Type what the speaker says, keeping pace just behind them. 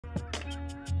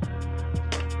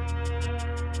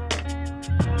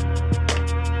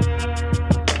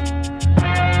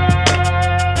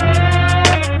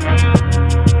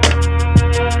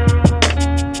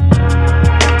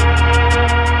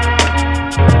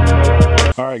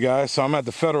All right, guys, so I'm at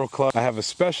the Federal Club. I have a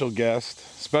special guest,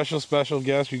 special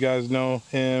guest. You guys know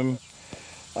him.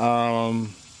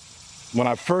 When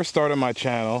I first started my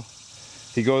channel,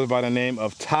 he goes by the name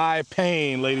of Ty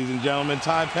Payne, ladies and gentlemen.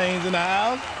 Ty Payne's in the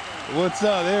house. What's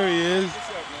up? There he is. What's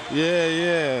up, man?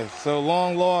 Yeah. So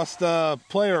long lost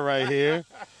player right here.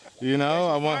 You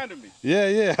know,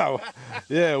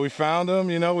 yeah, we found him.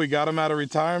 You know, we got him out of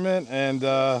retirement, and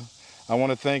I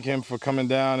want to thank him for coming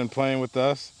down and playing with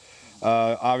us.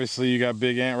 Obviously, you got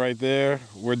Big Ant right there.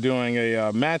 We're doing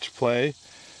a match play,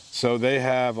 so they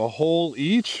have a hole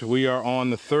each. We are on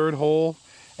the 3rd hole,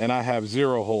 and I have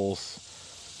 0 holes.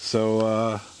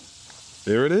 So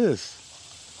there it is.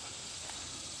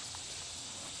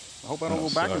 I hope I don't go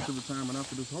back into retirement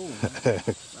after this hole, man.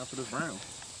 After this round.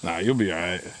 Nah, you'll be all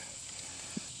right.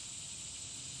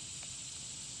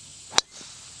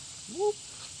 Whoop.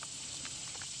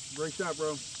 Great shot,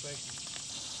 bro. Thank you.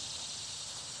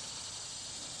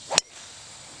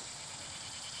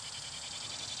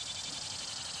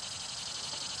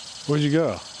 Where'd you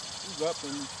go? He's up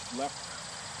and left.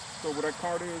 So where that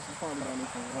card is, he's probably down this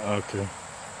one. Okay.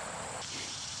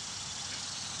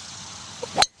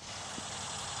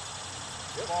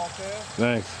 Ball, Ted.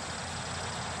 Thanks.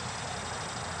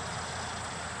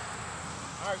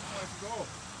 All right, we're playing golf.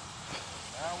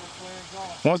 Now we're playing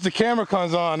golf. Once the camera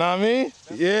comes on, know what I mean?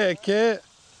 Yeah, kid.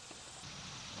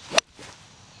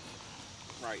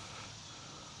 Right.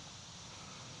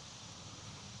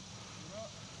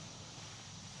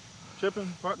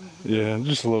 Chipping, putting? Yeah,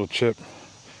 just a little chip.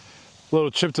 A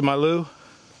little chip to my loo.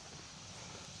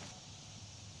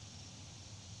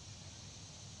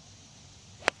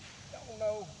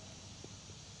 No.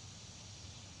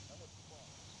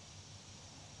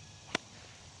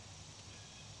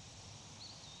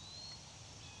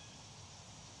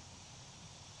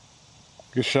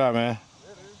 Good shot, man.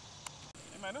 There it is.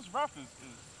 Hey, man, this rough is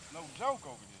no joke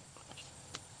over here.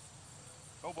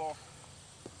 Go ball.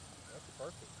 That's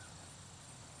perfect.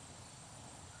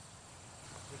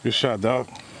 Good shot, dog.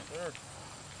 Yes, sir.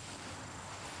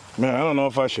 Man, I don't know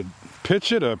if I should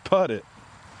pitch it or putt it.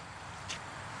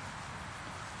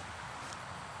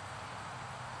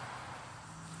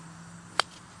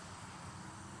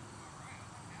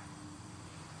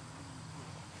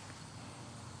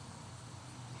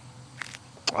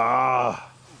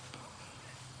 Ah.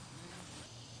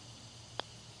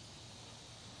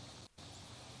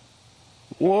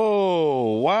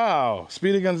 Whoa, wow.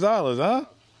 Speedy Gonzalez, huh?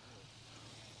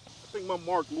 I think my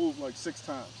mark moved like 6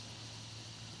 times.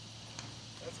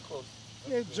 That's close.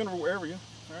 Yeah, general area,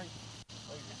 right?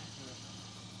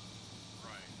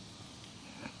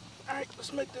 All right,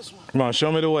 let's make this one. Come on,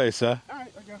 show me the way, sir. All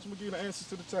right, I got you. We'll give you the answers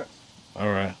to the test. All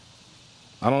right.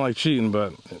 I don't like cheating,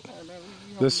 but All right, man,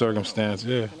 this circumstance,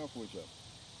 yeah.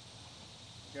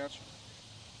 Got you.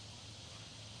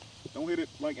 Don't hit it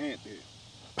like Ant did.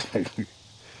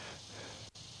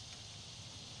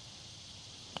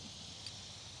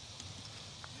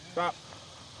 Stop.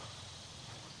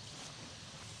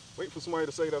 Wait for somebody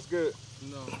to say that's good.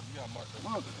 No, you gotta mark the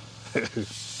mother.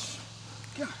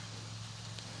 God.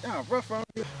 Yeah, rough out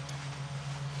here.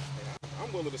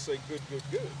 I'm willing to say good.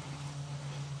 That's a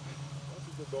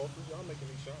good golfers. Y'all making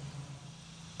these shots.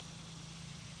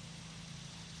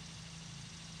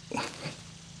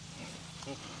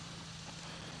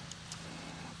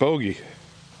 Bogey.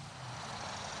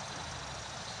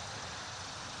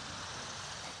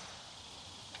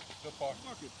 Good part.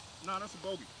 Fuck it. Nah, that's a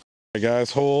bogey. All right,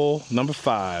 guys, hole number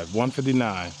 5,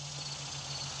 159.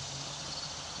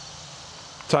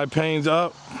 Ty Payne's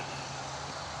up.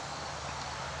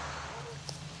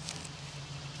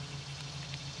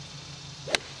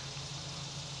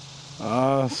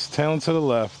 It's tailing to the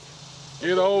left.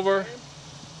 Get over.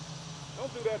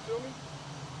 Don't do that to me.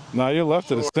 Now you're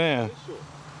left of the stand.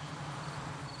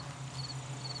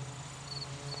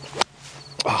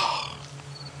 Oh.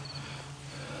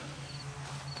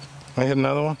 I hit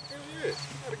another one? Yeah,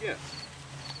 not again.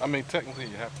 I mean, technically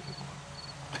you have to hit one.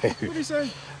 What did he say?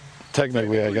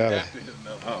 Technically I got it.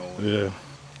 Yeah.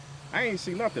 I ain't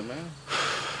see nothing, man.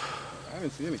 I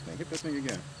didn't see anything. Hit that thing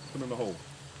again. Put it in the hole.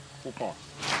 Full par.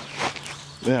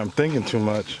 Yeah, I'm thinking too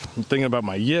much. I'm thinking about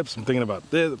my yips. I'm thinking about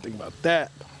this. I'm thinking about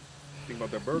that. Think about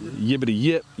that burger? Yippity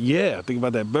yip. Yeah, think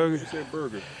about that burger. You said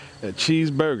burger. That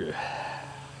cheeseburger.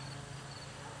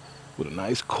 With a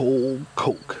nice cold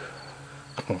Coke.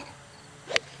 That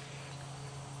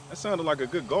sounded like a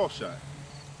good golf shot.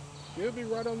 You'll be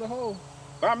right on the hole.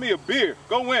 Buy me a beer.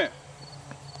 Go win.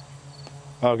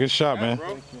 Oh, good shot, man.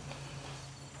 Bro.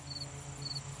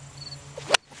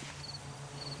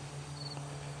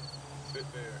 Sit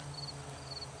there.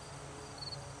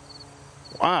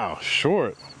 Wow,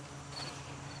 short.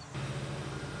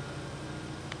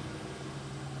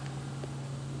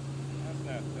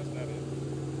 That's not it.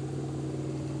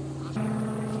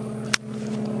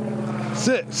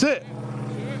 Sit, sit.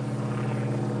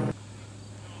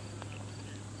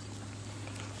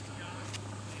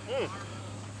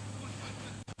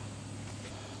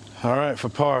 All right, for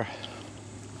par.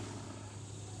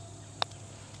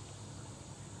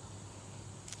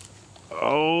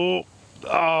 Oh,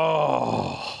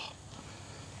 oh,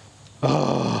 oh.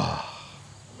 I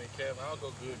mean, Kev, I'll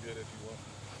go good if you want.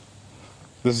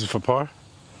 This is for par?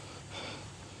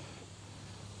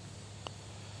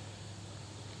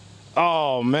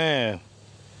 Oh, man.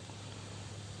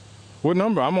 What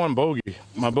number? I'm on bogey.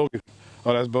 My bogey.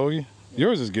 Oh, that's bogey?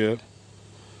 Yours is good.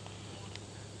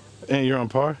 And you're on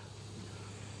par?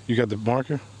 You got the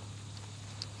marker?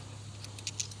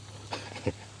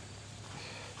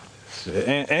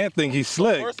 Ant think he's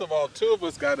slick. First of all, two of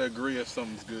us got to agree if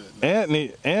something's good. Ant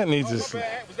needs to. Was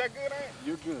that good, Ant?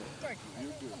 You're good. Thank you.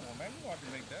 You're good. Come on, man. You want to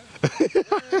make that.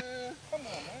 Come on,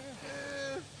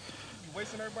 man. You're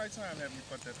wasting everybody's time having you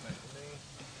putt that thing.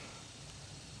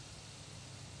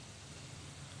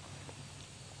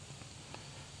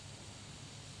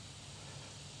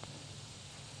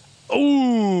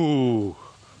 Ooh. You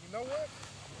know what?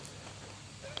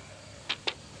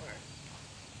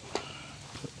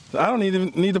 I don't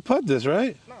even need to putt this,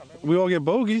 right? No, man. We all get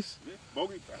bogeys. Yeah,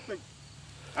 bogey.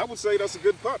 I would say that's a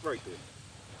good putt right there.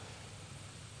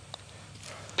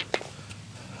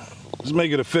 Let's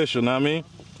make it official, know what I mean?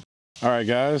 All right,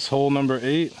 guys, hole number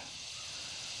 8.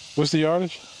 What's the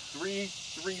yardage?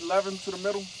 311 to the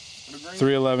middle of the green.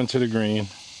 311 to the green.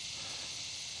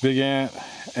 Big Ant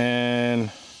and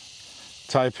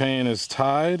Taipei is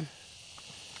tied,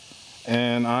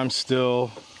 and I'm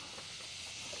still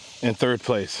in 3rd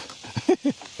place. You're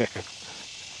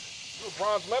a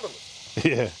bronze medalist.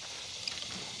 Yeah.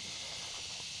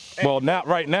 Well, not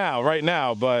right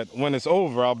now, but when it's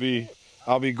over, I'll be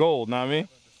gold, know what I mean?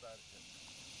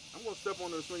 I'm gonna step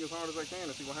on the swing as hard as I can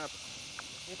and see what happens.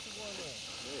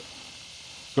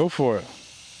 Go for it.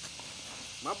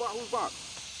 My box, whose box?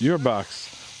 Your box.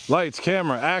 Lights,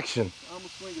 camera, action. I'm gonna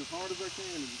swing as hard as I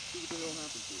can and see what the hell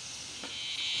happens here.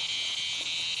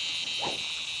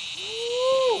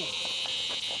 Woo!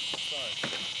 Sorry.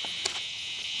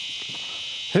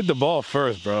 Hit the ball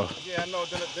first, bro. Yeah, I know.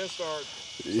 Then start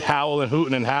Howling,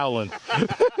 hooting, and howling. I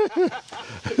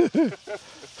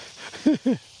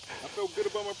felt good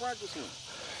about my practice swing.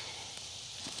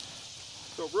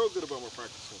 Felt real good about my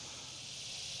practice swing.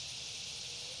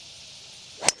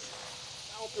 I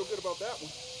don't feel good about that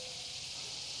one.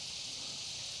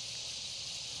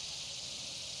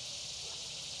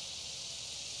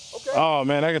 Okay. Oh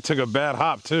man, that took a bad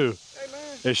hop too. Hey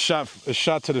man. It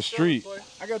shot to the street.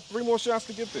 I got 3 more shots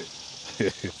to get there.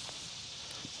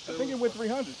 I think it went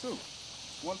 300 too.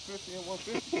 150 and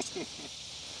 150.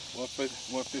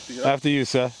 150 up. After you,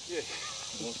 sir. Yeah.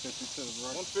 150 to the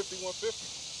right. 150, 150.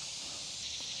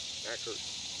 That hurts.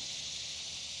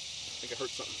 I think it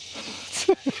hurt something.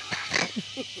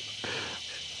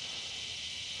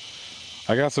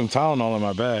 I got some Tylenol in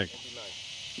my bag. That'd be nice.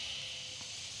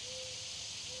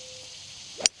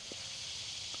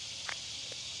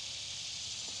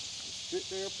 Sit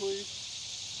there, please.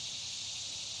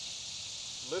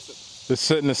 Listen. Just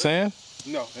sit in the sand?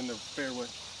 No, in the fairway.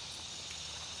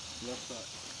 Left side.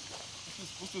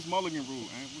 What's this mulligan rule,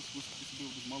 man? What's the deal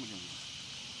with this mulligan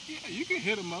rule? Yeah, you can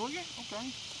hit a mulligan.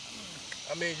 Okay.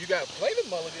 I mean, you got to play the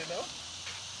mulligan, though.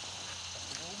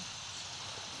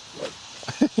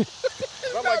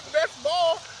 I'm like, best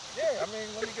ball. Yeah, I mean,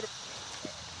 let me get a...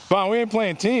 Bon, we ain't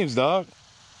playing teams, dog.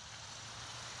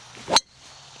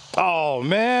 Oh,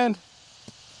 man.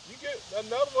 You get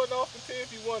another one off the tee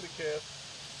if you wanted, Kev.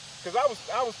 Because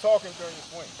I was talking during the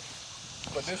swing.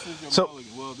 But this is your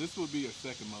mulligan. Well, this would be a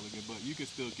second mulligan, but you can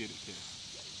still get it, Kev.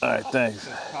 All right, thanks.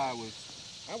 Ty was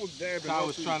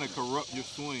trying to corrupt your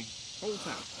swing whole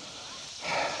time.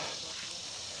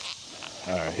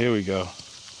 All right, here we go.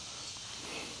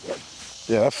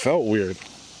 Yeah, that felt weird.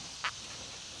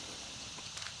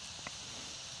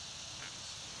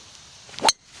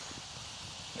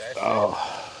 Oh,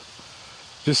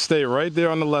 just stay right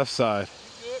there on the left side.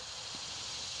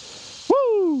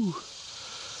 Woo!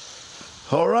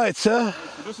 All right, sir.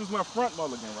 So this is my front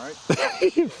mulligan, right?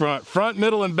 front,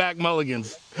 middle, and back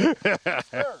mulligans. Divided by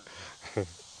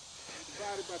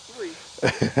 3.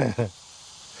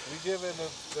 We giving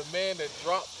the man that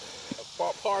dropped a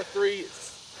par 3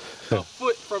 a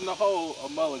foot from the hole a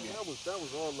mulligan. That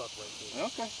was all luck right there.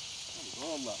 Okay. That was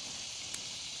all luck.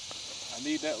 I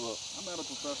need that look. I'm not a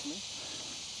professional.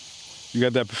 You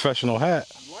got that professional hat.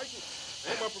 You like it?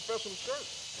 And my professional shirt.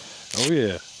 Oh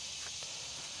yeah.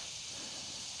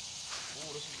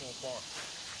 Oh, this is going far.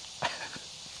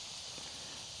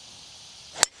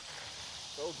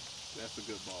 So that's a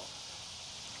good ball.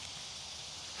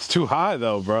 It's too high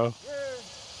though, bro. Yeah.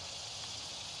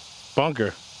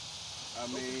 Bunker. I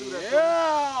mean,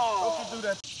 yeah. Don't you do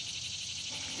that?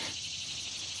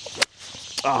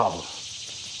 Oh.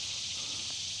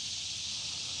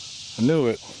 I knew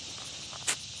it.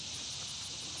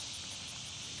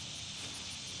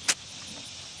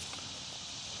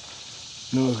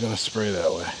 Knew it was gonna spray that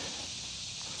way.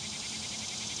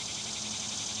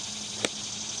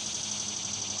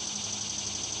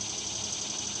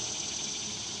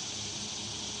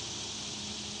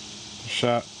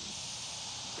 Shot.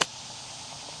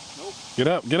 Nope. Get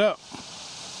up, get up.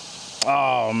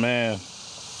 Oh man.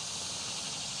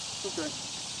 Okay.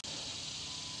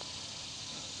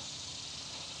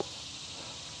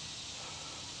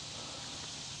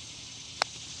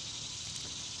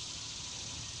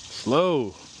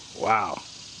 Slow. Wow.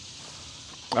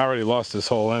 I already lost this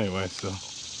hole anyway, so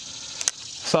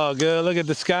it's all good. Look at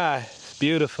the sky. It's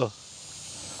beautiful.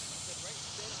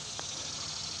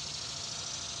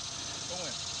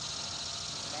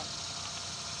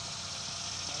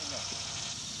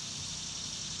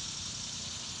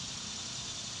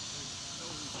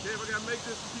 Dave, I gotta make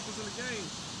this for people's in the game.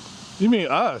 You mean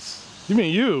us? You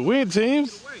mean you? We ain't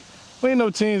teams. We ain't no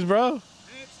teams, bro.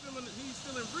 He's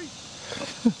still in reach.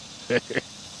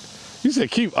 You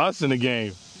said keep us in the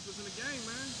game. Keep us in the game,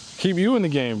 man. Keep you in the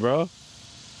game, bro. All right.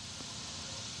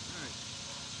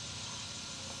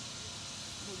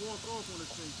 I'm gonna walk off on this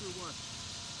thing too.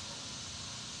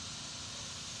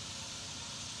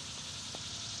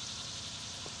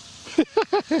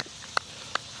 Watch.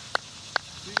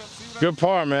 Good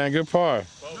par, man. Good par. No,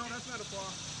 that's not a par.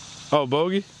 Oh,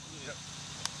 bogey? Yep.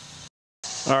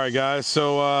 All right, guys.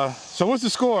 So what's the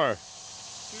score?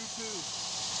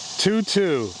 2-2.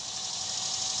 2-2.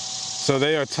 So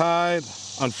they are tied.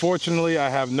 Unfortunately, I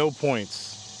have no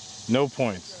points. No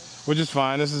points, which is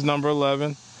fine. This is number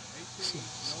 11. 18. No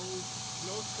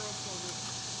strokes on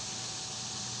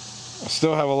this. I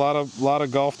still have a lot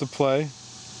of golf to play.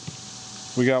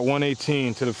 We got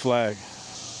 118 to the flag.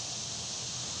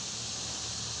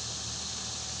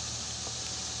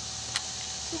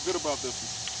 Feel good about this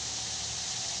one.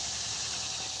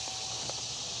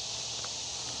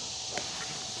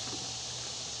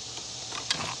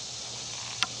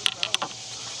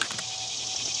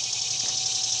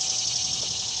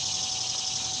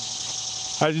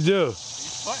 How'd you do?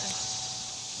 He's putting.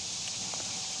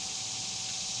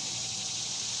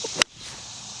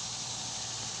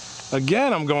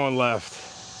 Again, I'm going left.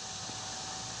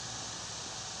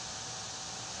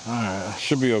 All right, I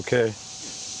should be okay.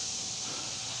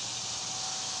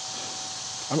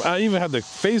 I even have the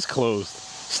face closed.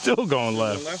 Still going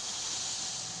left.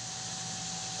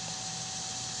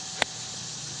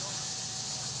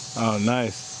 Oh,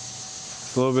 nice.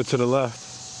 It's a little bit to the left.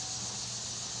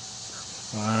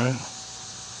 All right.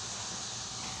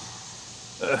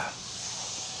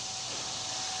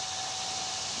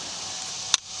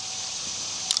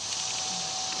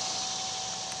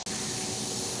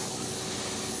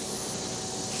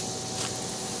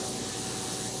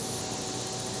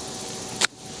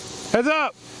 Heads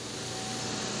up!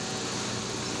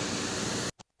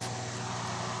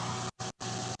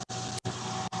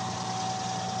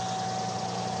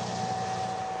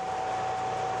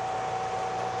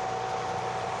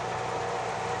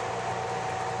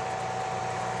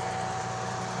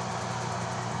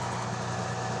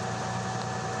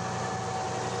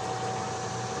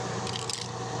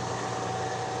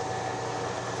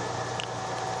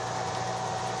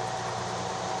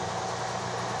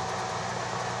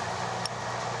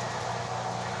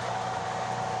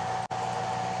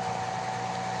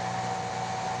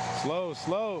 Slow,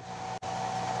 slow.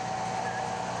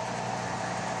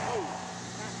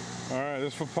 All right,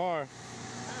 this for par.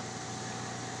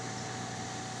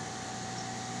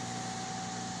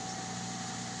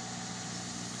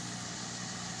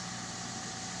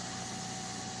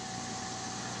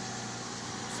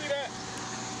 See that?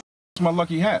 It's my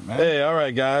lucky hat, man. Hey, all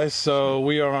right, guys. So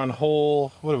we are on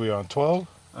hole, what are we on, 12?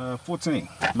 14.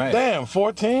 Man. Damn,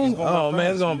 14? Oh,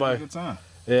 man, it's going by. Good time.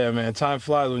 Yeah, man, time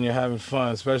flies when you're having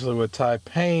fun, especially with Ty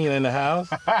Payne in the house.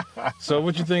 So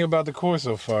what you think about the course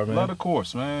so far, man? Love the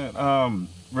course, man.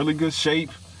 Really good shape.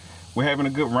 We're having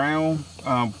a good round.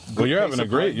 Well, you're having a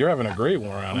great one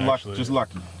round, actually. Just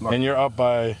lucky. And you're up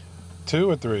by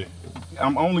 2 or 3?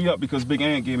 I'm only up because Big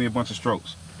Ant gave me a bunch of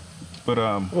strokes. But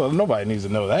well, nobody needs to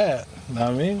know that. Know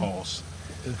what I mean? Oh,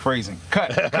 Phrasing.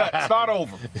 Cut. Start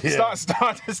over. Yeah.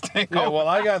 Start this thing Yeah, over. well,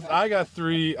 I got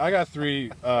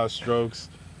three strokes.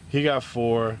 He got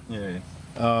 4. Yeah.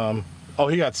 Oh,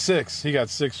 he got 6. He got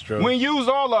 6 strokes. We ain't used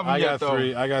all of them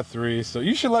I got 3. So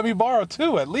you should let me borrow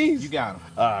 2 at least. You got them.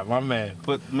 All right, my man.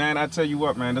 But man, I tell you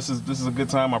what, man, this is a good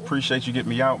time. I appreciate you getting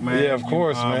me out, man. Yeah, of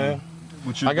course, man.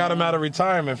 I got him out of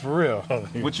retirement for real.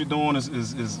 What you're doing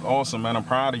is awesome, man. I'm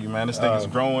proud of you, man. This thing is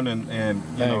growing, and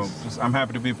you know, I'm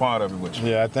happy to be a part of it with you.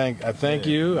 Yeah, I thank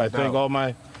you. I thank all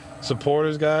my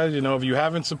supporters, guys. You know, if you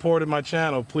haven't supported my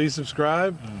channel, please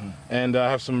subscribe. And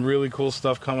I have some really cool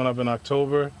stuff coming up in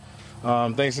October.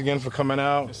 Thanks again for coming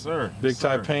out. Yes, sir. Big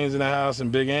Ty Payne's in the house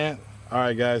and Big Ant. All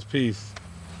right, guys. Peace.